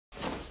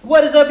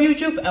What is up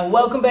YouTube, and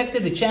welcome back to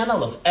the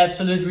channel of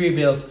Absolute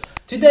Rebuilds.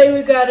 Today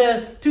we got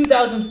a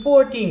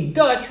 2014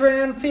 Dodge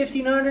Ram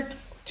 1500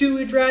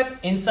 two-wheel drive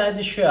inside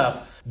the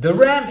shop. The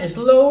Ram is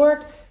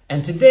lowered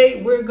and today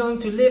we're going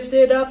to lift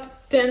it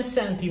up 10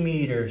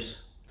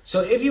 centimeters. So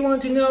if you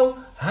want to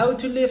know how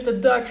to lift a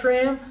Dodge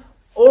Ram,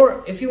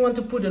 or if you want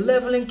to put a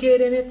leveling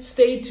kit in it,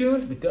 stay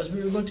tuned because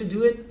we're going to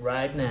do it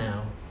right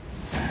now.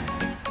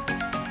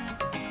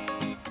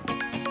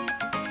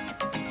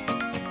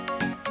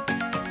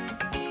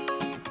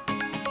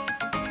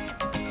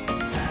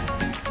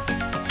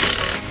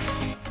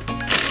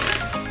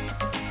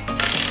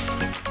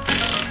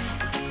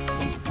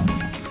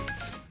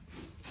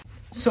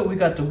 So we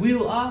got the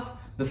wheel off.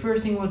 The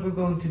first thing what we're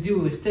going to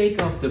do is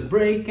take off the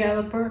brake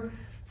caliper,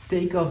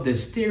 take off the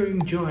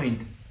steering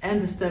joint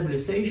and the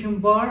stabilization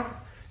bar,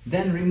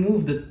 then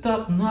remove the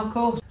top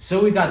knuckle.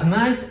 So we got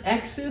nice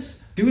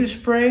access to the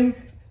spring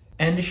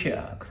and the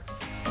shock.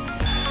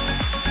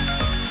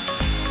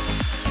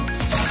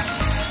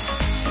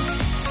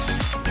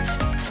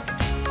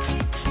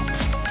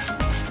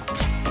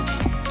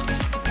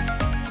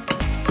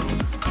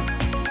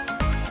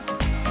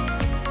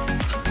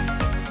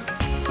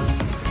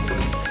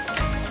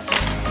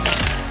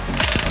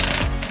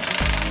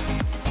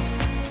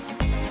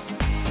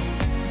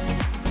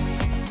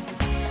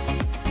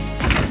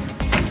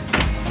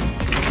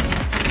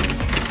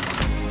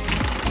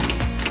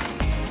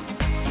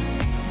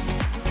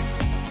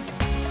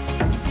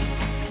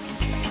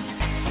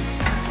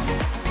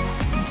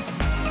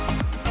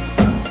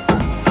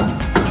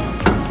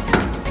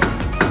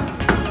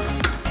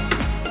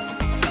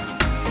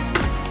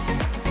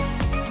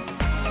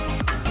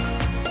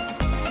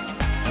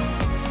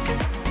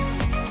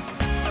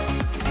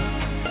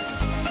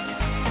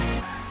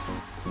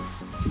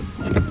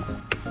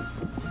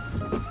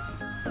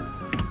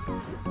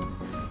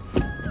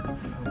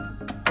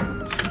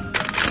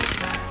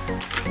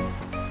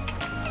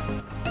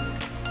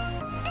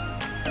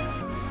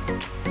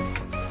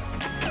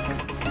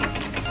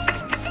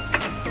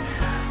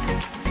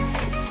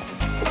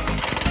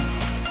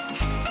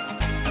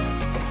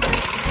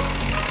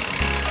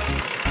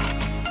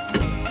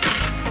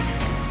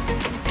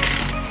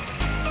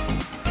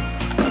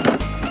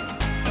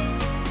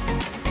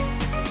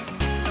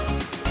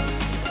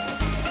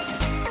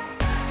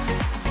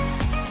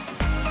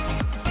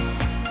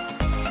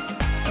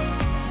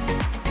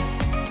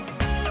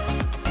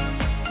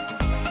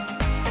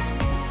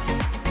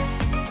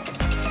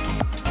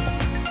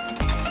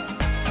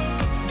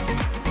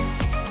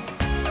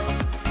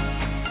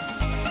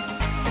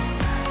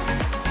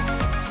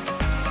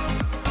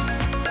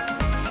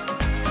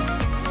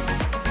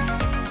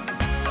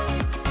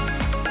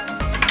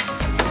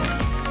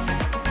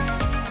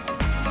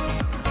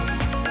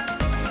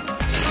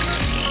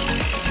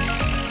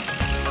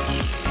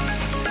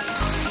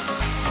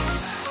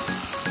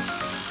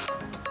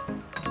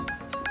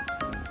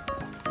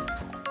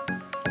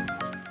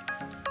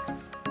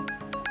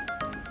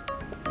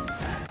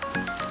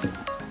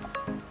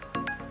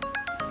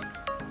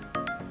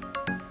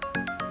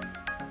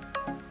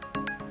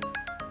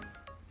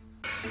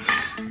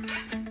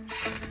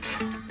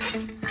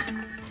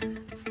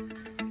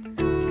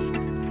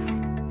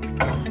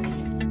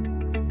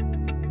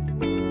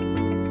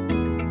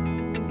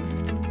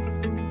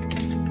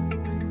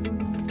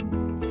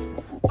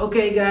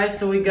 Okay guys,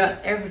 so we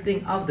got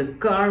everything off the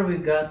car. We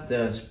got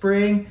the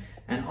spring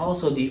and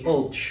also the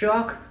old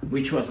shock,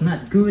 which was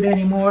not good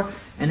anymore.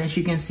 And as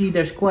you can see,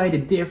 there's quite a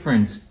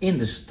difference in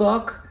the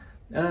stock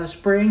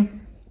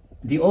spring,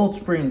 the old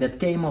spring that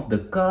came off the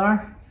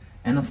car,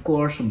 and of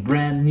course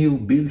brand new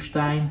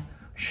Bilstein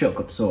shock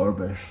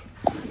absorbers.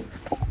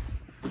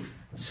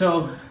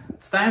 So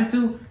it's time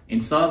to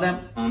install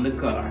them on the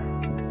car.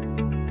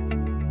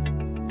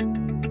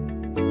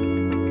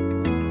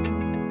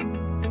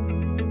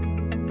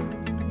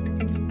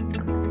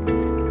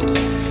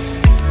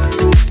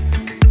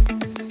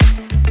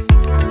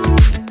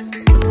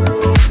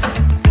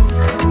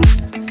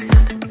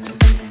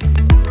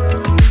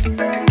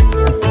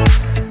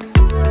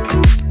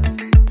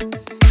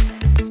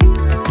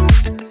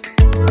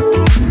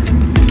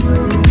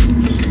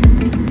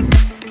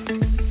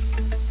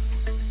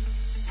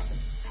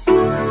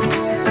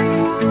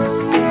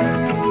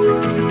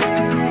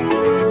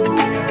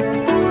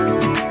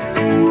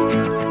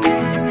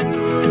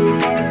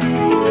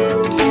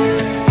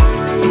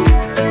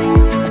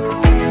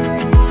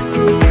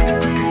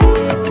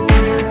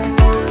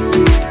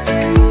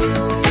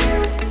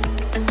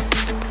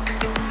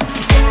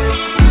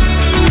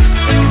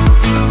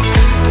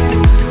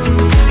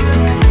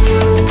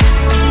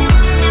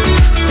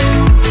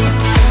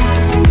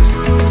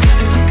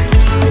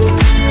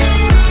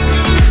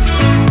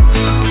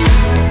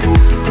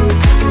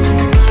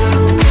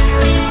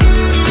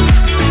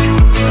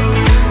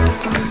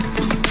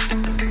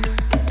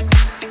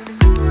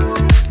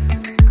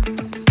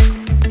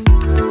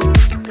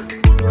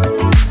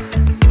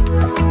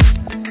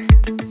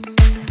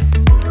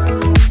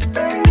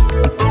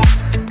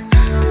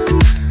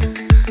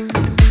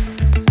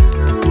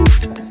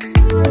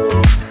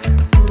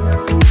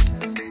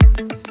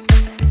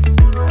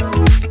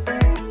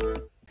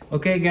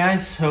 Okay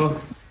guys, so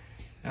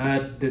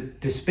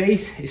the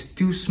space is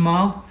too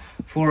small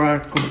for our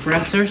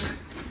compressors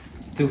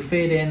to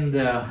fit in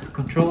the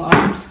control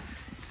arms.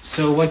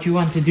 So what you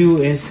want to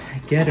do is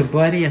get a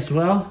body as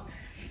well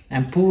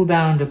and pull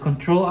down the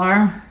control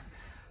arm,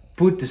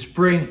 put the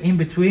spring in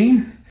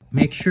between,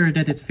 make sure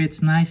that it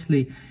fits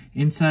nicely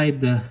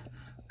inside the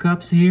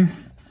cups here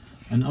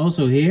and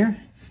also here.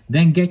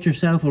 Then get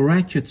yourself a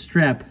ratchet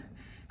strap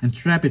and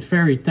strap it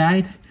very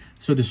tight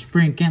so the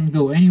spring can't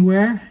go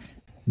anywhere.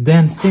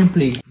 Then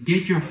simply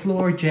get your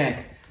floor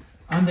jack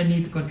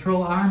underneath the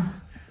control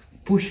arm,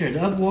 push it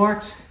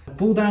upwards,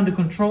 pull down the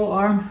control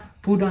arm,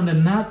 put on the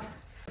nut,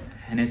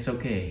 and it's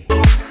okay.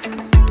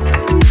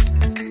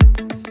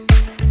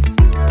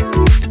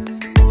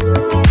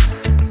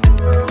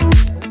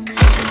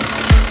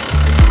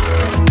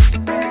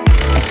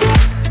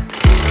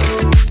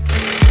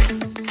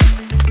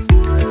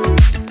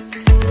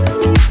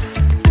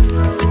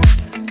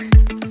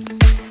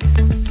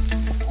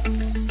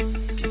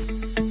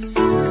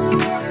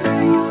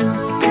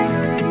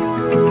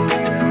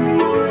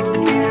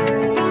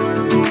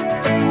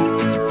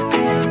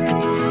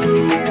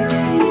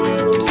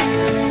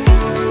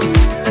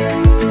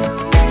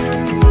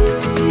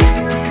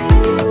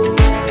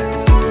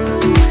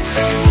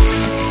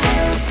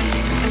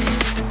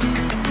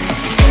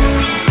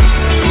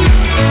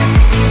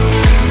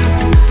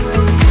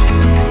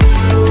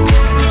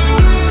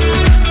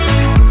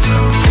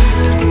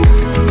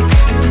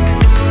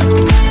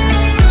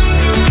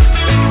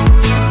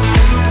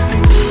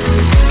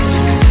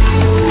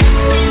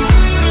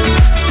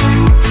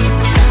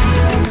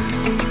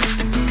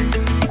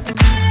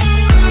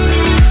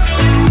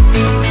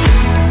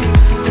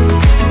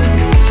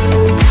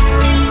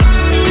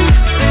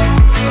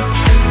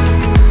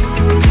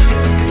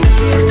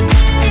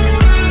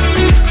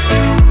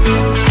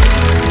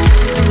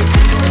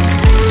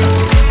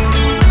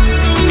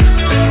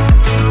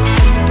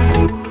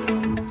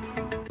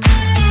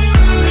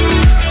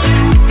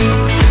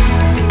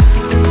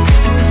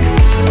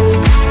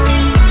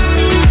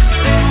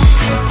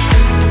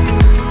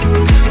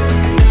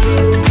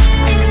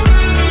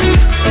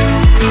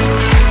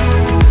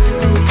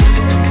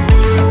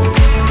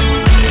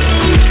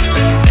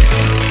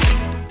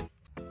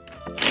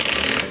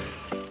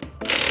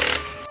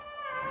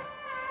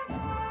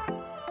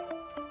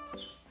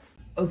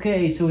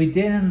 Okay, so we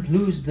didn't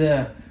lose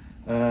the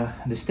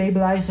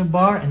stabilizer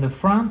bar in the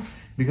front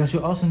because we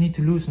also need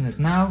to loosen it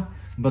now.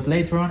 But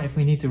later on, if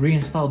we need to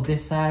reinstall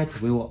this side,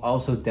 we will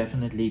also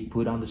definitely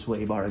put on the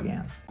sway bar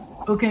again.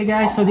 Okay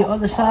guys, so the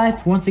other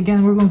side, once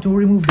again we're going to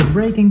remove the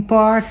braking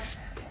part,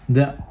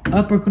 the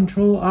upper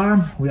control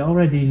arm. We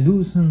already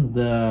loosened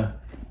the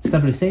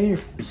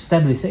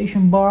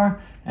stabilization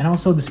bar, and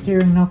also the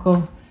steering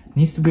knuckle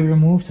needs to be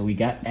removed so we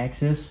got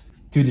access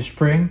to the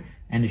spring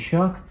and the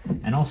shock.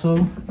 And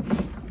also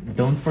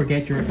don't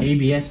forget your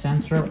ABS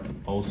sensor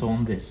also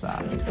on this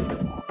side.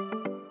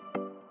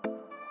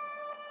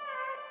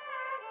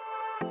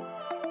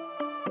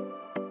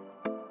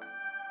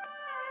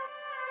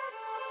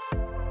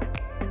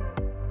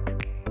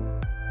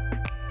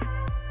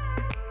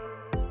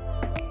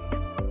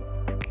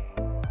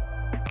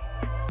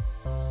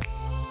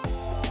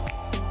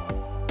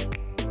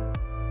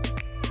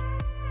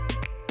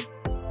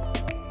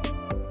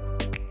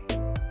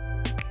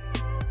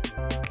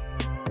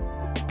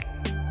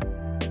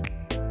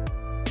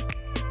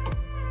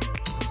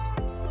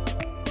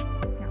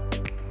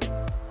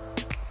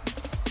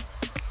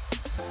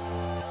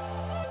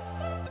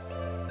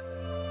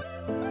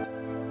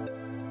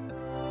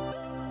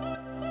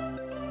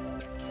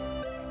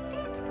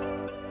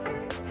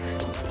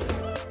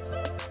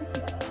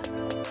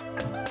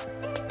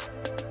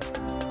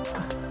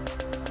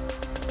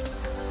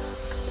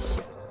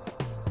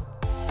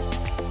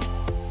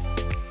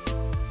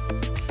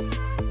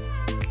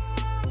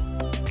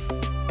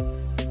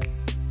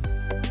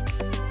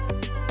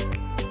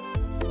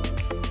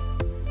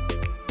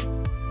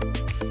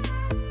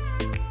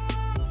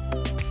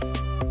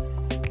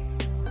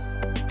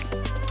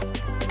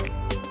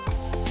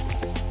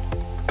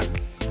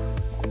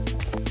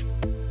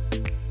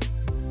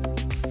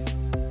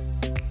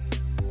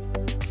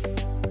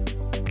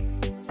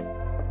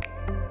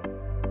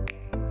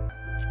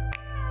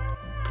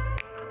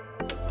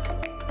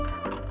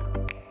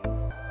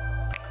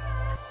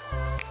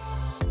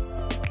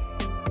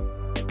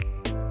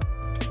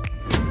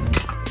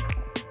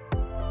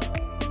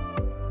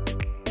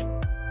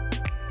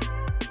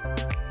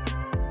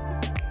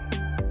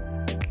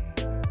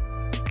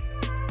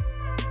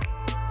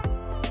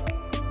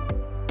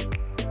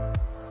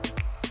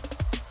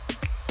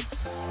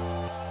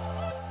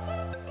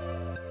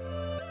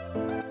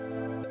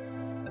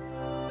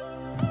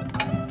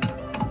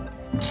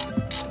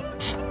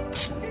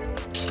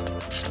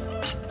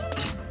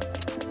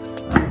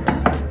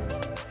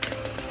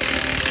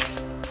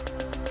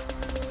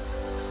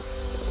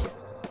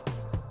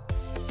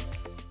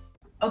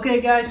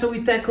 Okay guys, so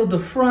we tackled the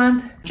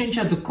front, change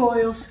out the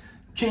coils,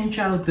 change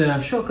out the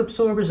shock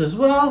absorbers as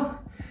well.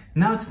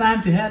 Now it's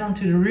time to head on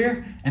to the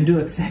rear and do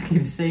exactly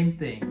the same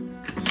thing.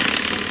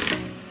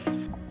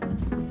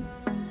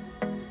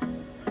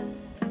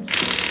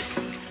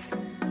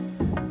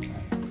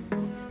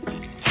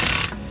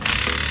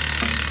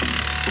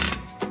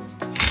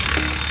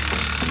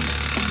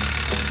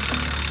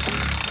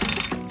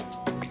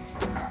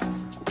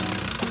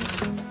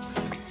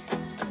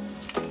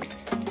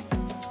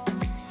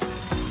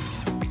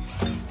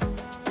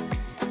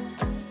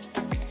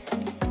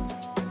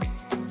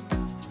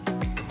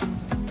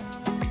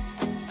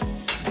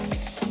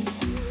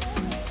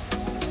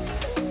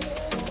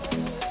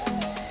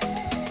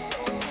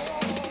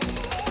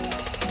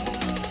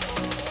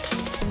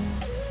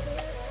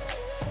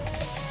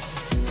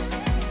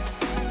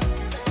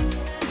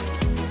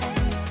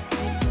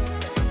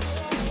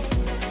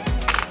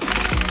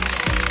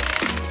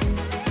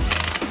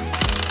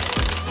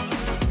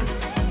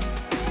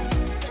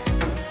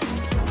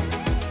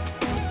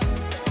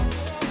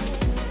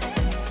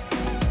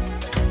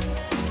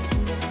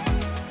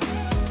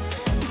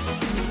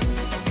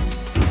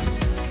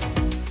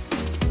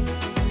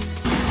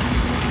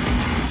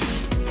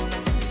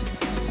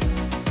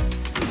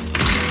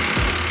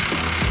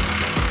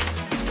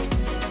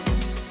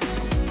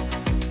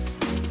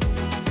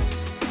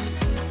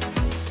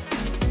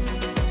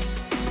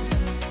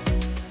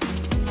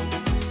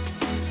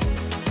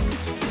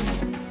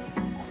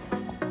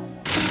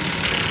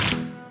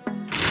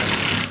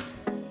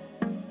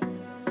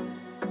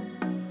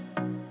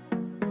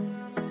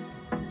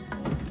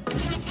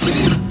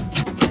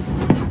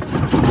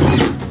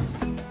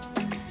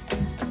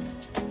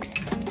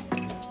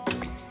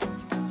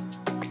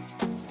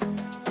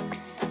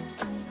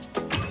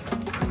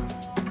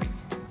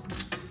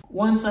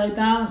 One side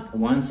down,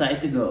 one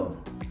side to go.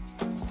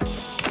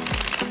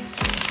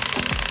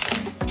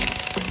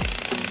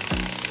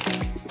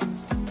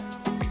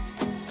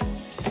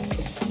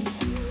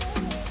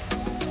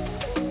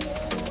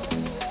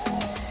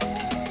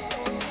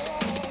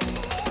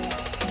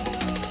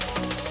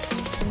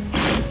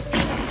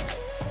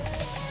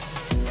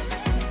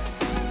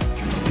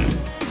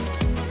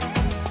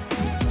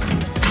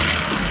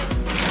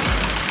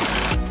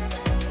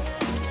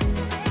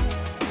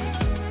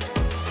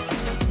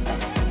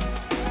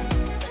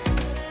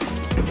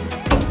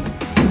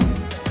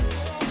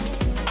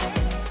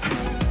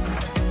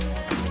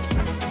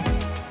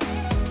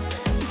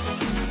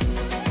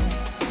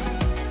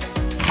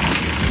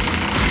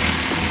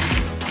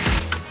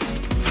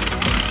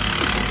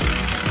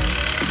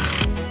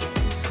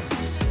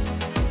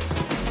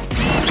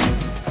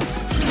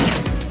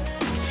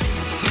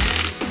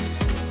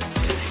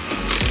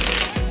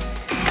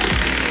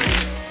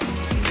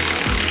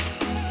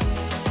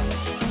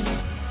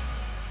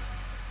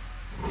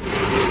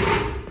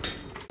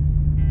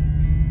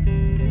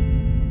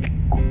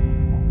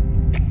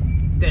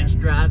 Test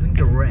driving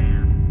the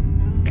Ram.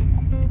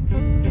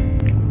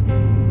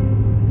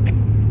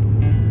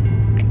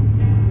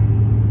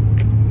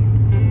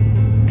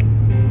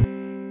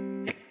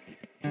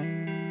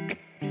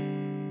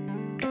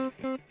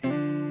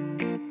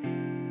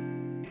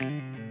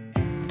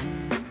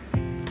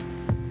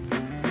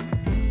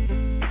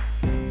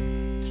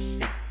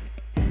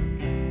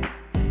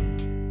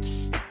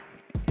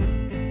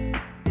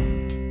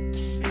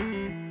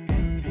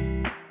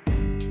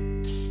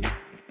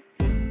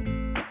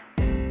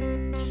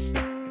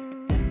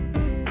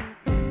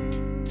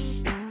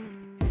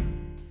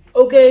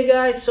 Okay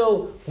guys,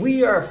 so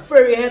we are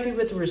very happy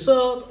with the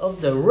result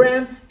of the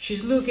Ram.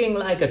 She's looking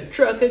like a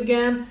truck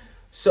again.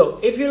 So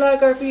if you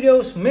like our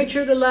videos, make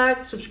sure to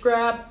like,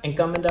 subscribe and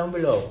comment down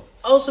below.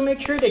 Also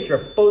make sure that your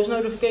post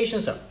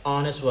notifications are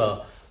on as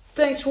well.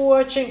 Thanks for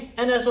watching,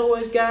 and as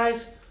always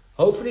guys,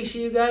 hopefully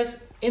see you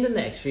guys in the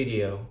next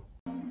video.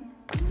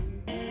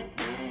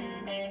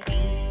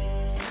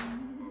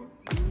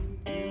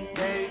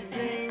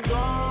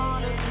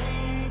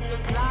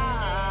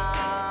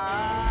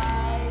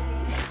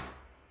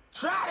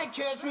 Try to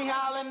catch me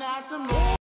howling at the moon.